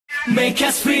Make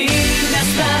us feel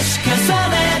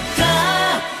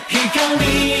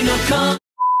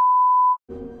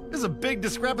There's a big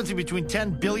discrepancy between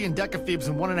 10 billion decathebes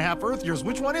and 1.5 Earth years.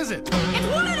 Which one is it? It's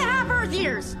 1.5 Earth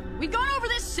years! We've gone over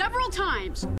this several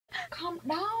times. Calm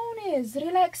down, is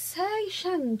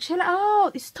relaxation. Chill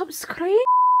out. Stop screaming.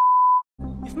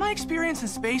 If my experience in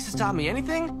space has taught me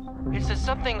anything, it's that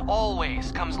something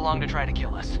always comes along to try to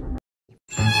kill us.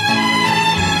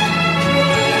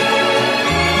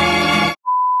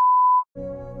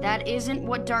 That isn't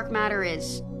what dark matter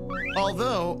is.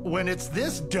 Although, when it's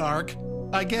this dark,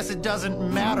 I guess it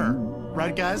doesn't matter.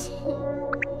 Right, guys?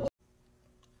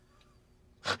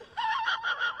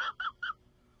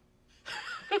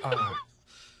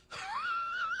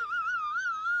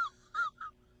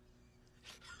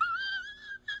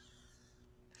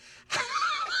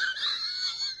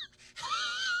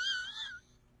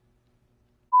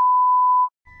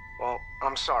 Well,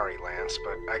 I'm sorry, Lance,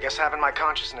 but I guess having my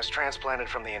consciousness transplanted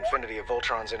from the infinity of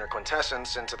Voltron's inner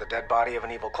quintessence into the dead body of an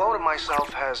evil clone of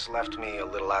myself has left me a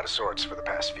little out of sorts for the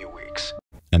past few weeks.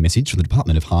 A message from the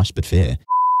Department of Harsh but Fair.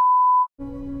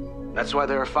 That's why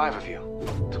there are 5 of you,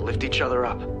 to lift each other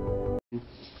up.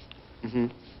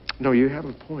 No, you have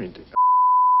a point.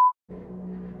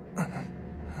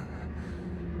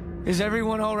 Is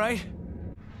everyone all right?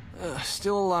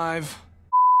 Still alive.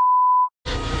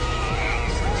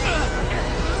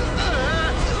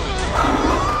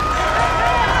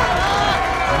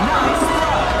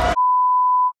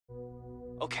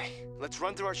 Okay, let's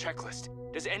run through our checklist.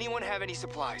 Does anyone have any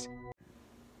supplies?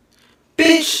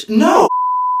 Bitch, no!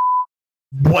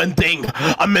 1 thing,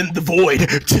 I'm in the void.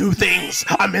 2 things,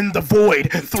 I'm in the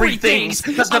void. 3 things,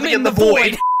 there's nothing in the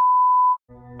void.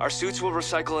 Our suits will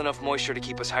recycle enough moisture to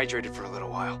keep us hydrated for a little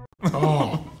while.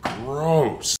 Oh,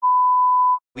 gross.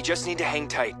 We just need to hang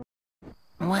tight.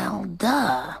 Well,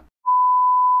 duh.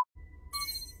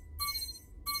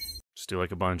 Just do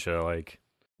like a bunch of like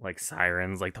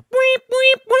sirens, like the weep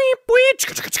weep weep weep.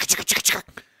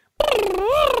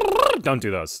 Don't do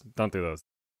those. Don't do those.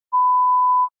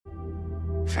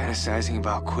 Fantasizing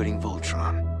about quitting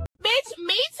Voltron. Bitch,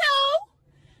 me too.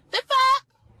 The fuck?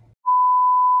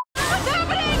 What's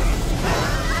happening?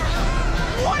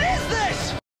 What is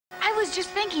this? I was just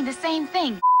thinking the same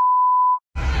thing.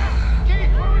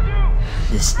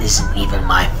 This isn't even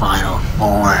my final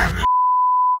form.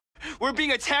 We're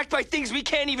being attacked by things we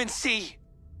can't even see.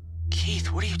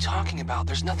 Keith, what are you talking about?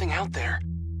 There's nothing out there.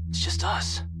 It's just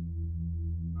us.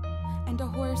 And a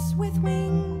horse with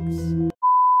wings.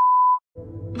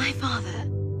 My father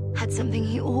had something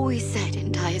he always said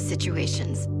in dire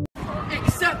situations.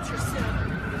 Accept yourself.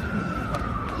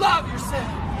 Love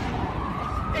yourself.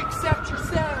 Accept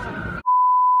yourself.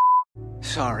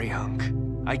 Sorry, Hunk.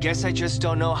 I guess I just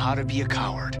don't know how to be a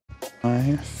coward.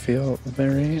 I feel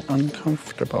very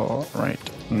uncomfortable right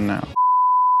now.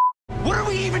 What are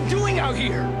we even doing out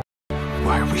here?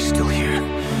 Why are we still here?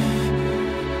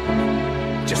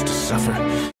 Just to suffer.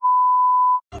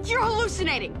 You're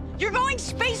hallucinating. You're going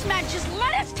space mad. Just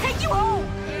let us take you home.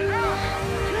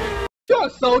 You're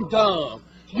so dumb.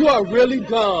 You are really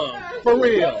dumb. For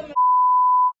real.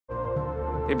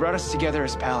 They brought us together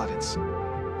as paladins.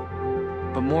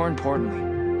 But more importantly,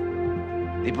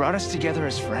 they brought us together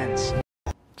as friends.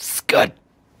 It's good.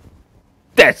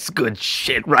 That's good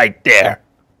shit right there.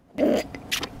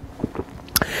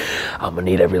 I'm gonna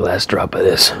need every last drop of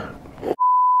this. Form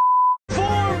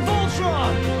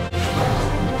Voltron!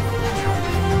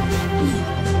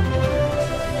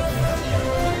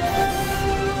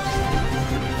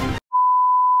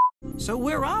 So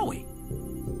where are we?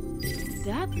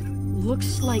 That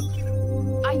looks like...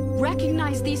 I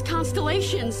recognize these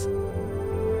constellations.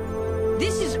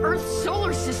 This is Earth's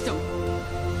solar system.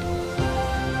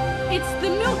 It's the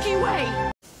Milky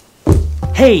Way.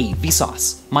 Hey,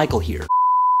 Vsauce. Michael here.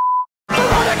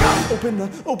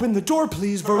 Veronica! Open the door,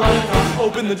 please, Veronica.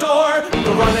 Open the door,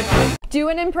 Veronica. Do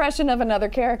an impression of another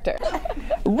character.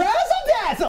 Razzle dazzle!